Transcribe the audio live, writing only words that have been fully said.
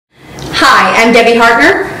Hi, I'm Debbie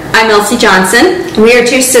Hartner. I'm Elsie Johnson. We are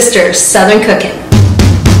two sisters, Southern cooking.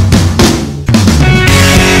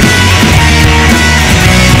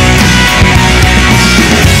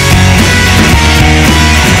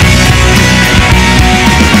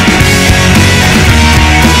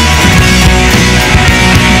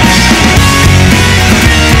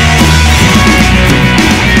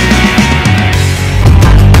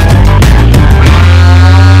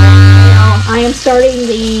 Starting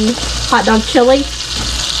the hot dog chili.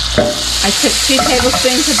 I took 2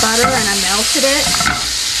 tablespoons of butter and I melted it.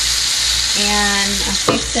 And I'm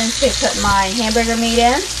fixing to put my hamburger meat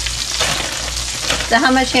in. So how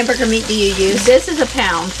much hamburger meat do you use? This is a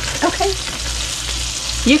pound. Okay.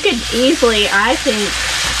 You could easily, I think,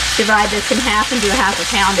 divide this in half and do a half a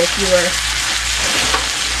pound if you were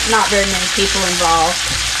not very many people involved.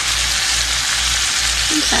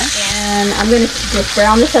 Okay. And I'm going to just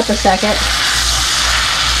brown this up a second.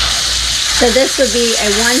 So this would be a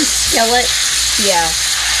 1 skillet. Yeah.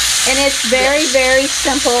 And it's very, very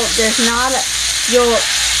simple. There's not a,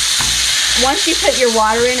 once you put your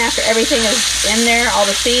water in, after everything is in there, all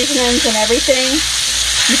the seasonings and everything,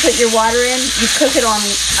 you put your water in, you cook it on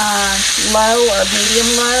low or medium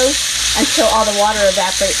low until all the water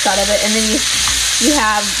evaporates out of it. And then you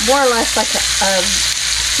have more or less like a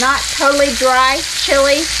not totally dry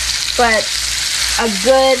chili, but a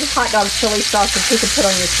good hot dog chili sauce that you can put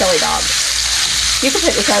on your chili dog. You can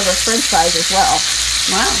put this over french fries as well.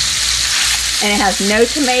 Wow. And it has no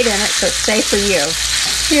tomato in it, so it's safe for you.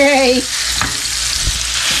 Yay.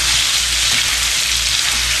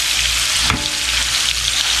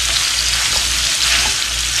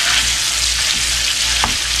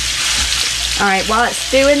 Alright, while it's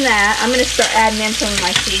doing that, I'm going to start adding in some of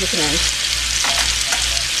my seasonings.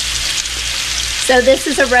 So this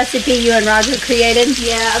is a recipe you and Roger created?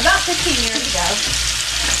 Yeah, about 15 years ago.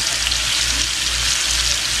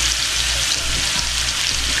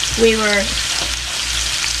 We were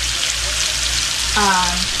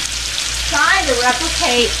trying to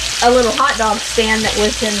replicate a little hot dog stand that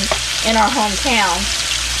was in our hometown,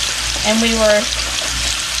 and we were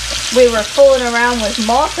fooling around with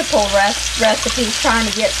multiple recipes trying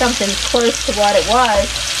to get something close to what it was,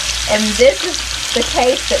 and this is the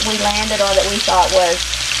taste that we landed on that we thought was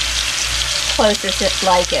closest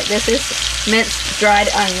like it. This is minced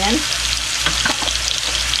dried onion.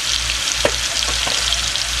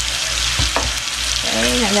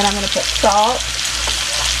 Okay, and then I'm going to put salt.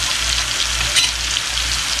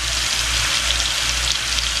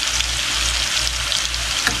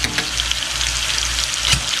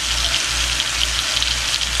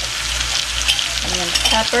 And then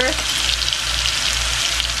pepper.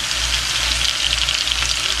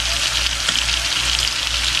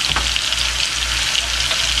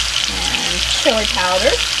 And chili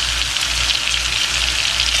powder.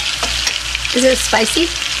 Is it spicy?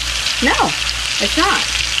 No. It's not.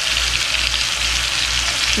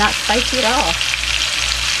 Not spicy at all.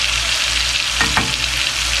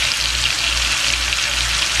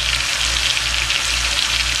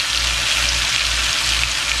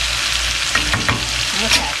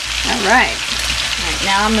 Okay. All right.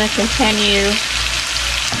 Now I'm going to continue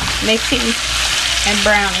mixing and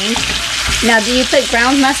browning. Now, do you put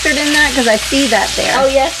ground mustard in that? Because I see that there. Oh,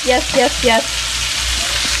 yes, yes, yes, yes.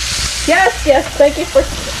 Yes, yes, thank you for...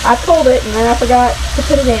 I pulled it and then I forgot to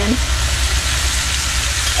put it in.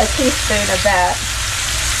 A teaspoon of that.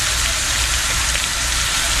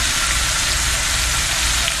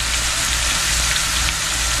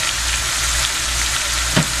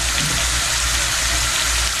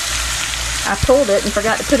 I pulled it and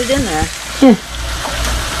forgot to put it in there.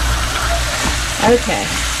 Okay.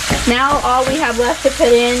 Now all we have left to put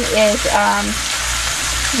in is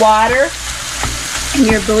water And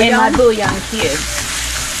your bouillon? and my bouillon cubes.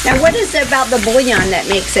 Now, what is it about the bouillon that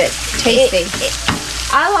makes it tasty?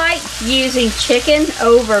 I like using chicken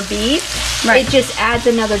over beef. Right. It just adds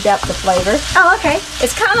another depth of flavor. Oh, okay.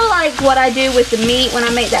 It's kind of like what I do with the meat when I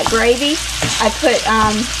make that gravy. I put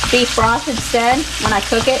beef broth instead when I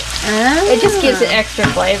cook it. Oh. It just gives it extra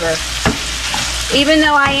flavor. Even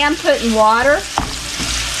though I am putting water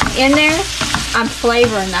in there, I'm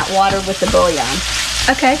flavoring that water with the bouillon.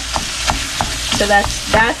 Okay. So that's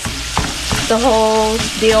the whole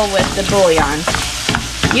deal with the bouillon.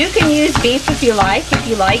 You can use beef if you like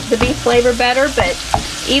the beef flavor better, but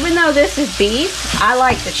even though this is beef, I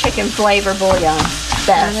like the chicken flavor bouillon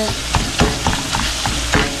best.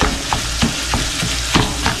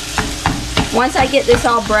 Once I get this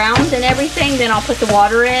all browned and everything, then I'll put the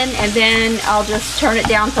water in, and then I'll just turn it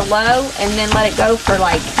down to low and then let it go for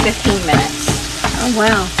like 15 minutes. Oh,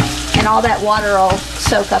 wow. and all that water will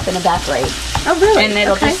soak up and evaporate. Oh, really? And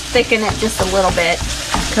it'll just thicken it just a little bit.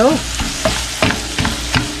 Cool.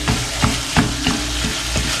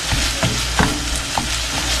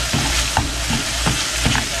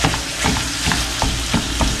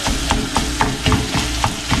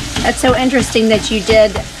 That's so interesting that you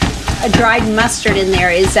did a dried mustard in there.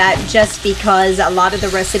 Is that just because a lot of the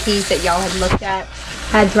recipes that y'all had looked at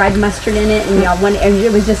had dried mustard in it, and y'all wanted, and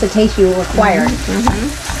it was just a taste you required?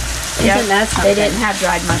 Yeah, they didn't have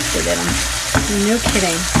dried mustard in them. No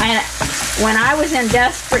kidding. And when I was in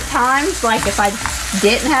desperate times, like if I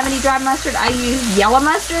didn't have any dried mustard, I used yellow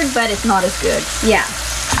mustard, but it's not as good. Yeah.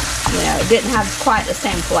 You know, it didn't have quite the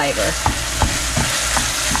same flavor.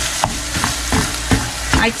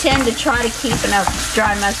 I tend to try to keep enough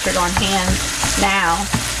dry mustard on hand now.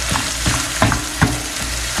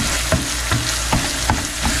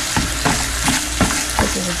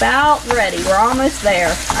 This is about ready. We're almost there.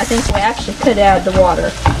 I think we actually could add the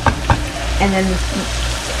water. And then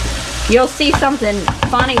you'll see something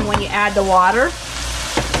funny when you add the water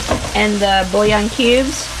and the bouillon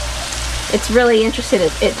cubes. It's really interesting.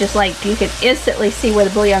 It just like, you can instantly see where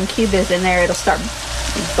the bouillon cube is in there. It'll start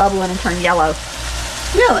bubbling and turn yellow.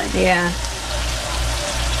 Really? Yeah.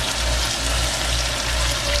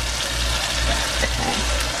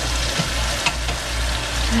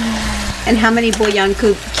 And how many bouillon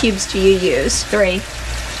cubes do you use? 3.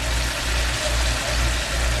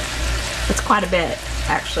 It's quite a bit,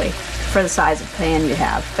 actually, for the size of pan you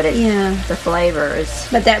have. But it, the flavor is...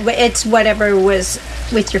 But that it's whatever was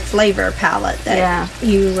with your flavor palette that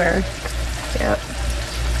you were... Yep.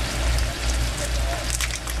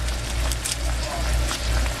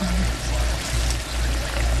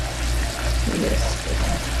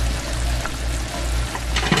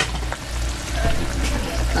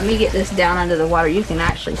 Let me get this down under the water. You can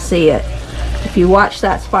actually see it. If you watch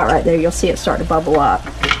that spot right there, you'll see it start to bubble up.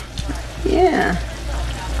 Yeah.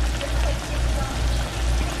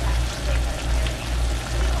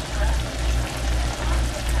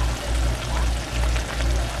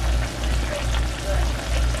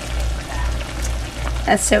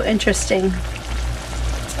 That's so interesting.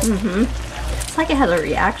 It's like it has a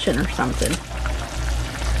reaction or something.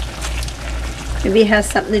 Maybe it has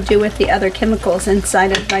something to do with the other chemicals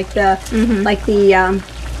inside of like the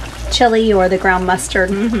chili or the ground mustard.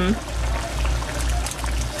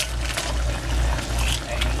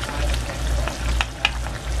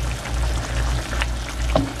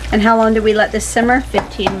 And how long do we let this simmer?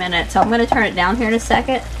 15 minutes. So I'm going to turn it down here in a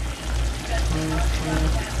second.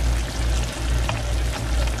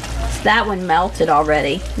 So that one melted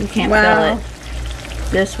already. You can't feel it.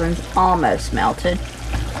 This one's almost melted.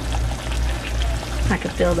 I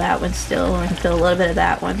can feel that one still. I can feel a little bit of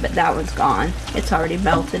that one, but that one's gone. It's already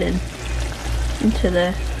melted into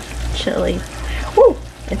the chili. Woo!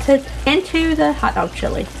 It's into the hot dog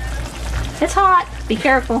chili. It's hot. Be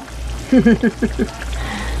careful.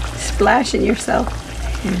 Splashing yourself.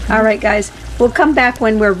 All right, guys. We'll come back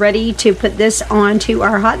when we're ready to put this onto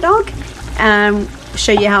our hot dog and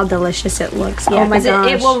show you how delicious it looks. Yeah, oh my gosh.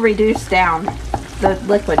 It will reduce down. The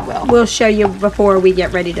liquid will. We'll show you before we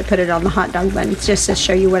get ready to put it on the hot dog bun, just to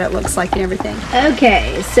show you what it looks like and everything.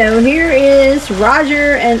 Okay, so here is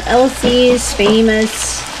Roger and Elsie's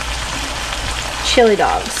famous chili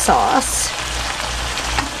dog sauce.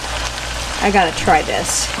 I gotta try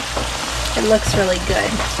this. It looks really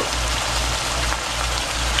good.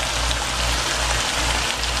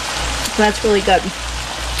 That's really good.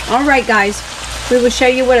 All right, guys. We will show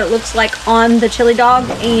you what it looks like on the chili dog,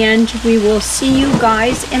 and we will see you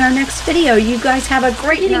guys in our next video. You guys have a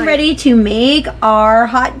great night. Getting ready to make our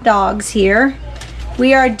hot dogs here.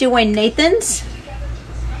 We are doing Nathan's,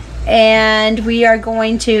 and we are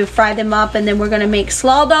going to fry them up, and then we're going to make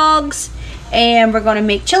slaw dogs, and we're going to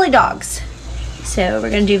make chili dogs. So we're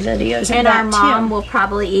going to do videos of that too. And our mom will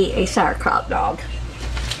probably eat a sauerkraut dog.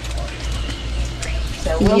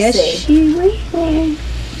 So we'll see. Yes, she will.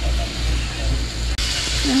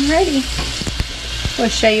 Alrighty. We'll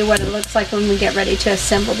show you what it looks like when we get ready to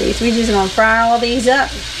assemble these. We're just going to fry all these up.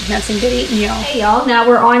 Have some good eating, y'all. Hey, y'all. Now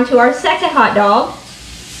we're on to our second hot dog.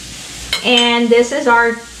 And this is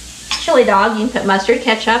our chili dog. You can put mustard,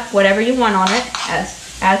 ketchup, whatever you want on it,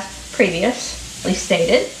 as previously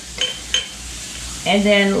stated. And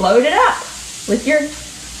then load it up with your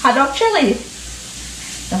hot dog chili.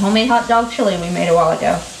 The homemade hot dog chili we made a while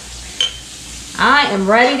ago. I am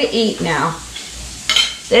ready to eat now.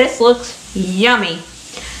 This looks yummy.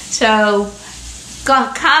 So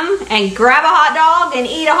come and grab a hot dog and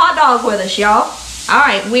eat a hot dog with us, y'all. All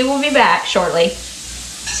right, we will be back shortly.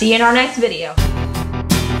 See you in our next video.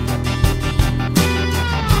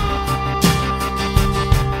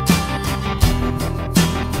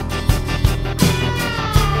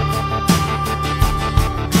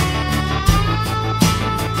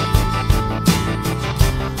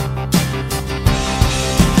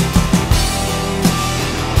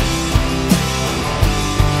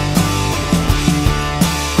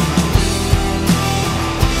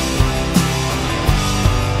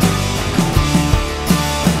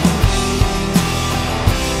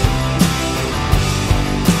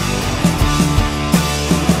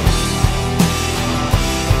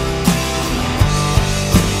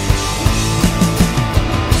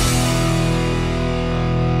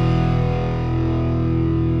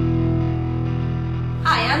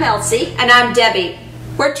 Elsie. And I'm Debbie.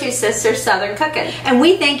 We're two sisters Southern cooking. And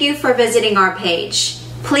we thank you for visiting our page.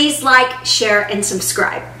 Please like, share, and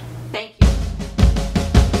subscribe.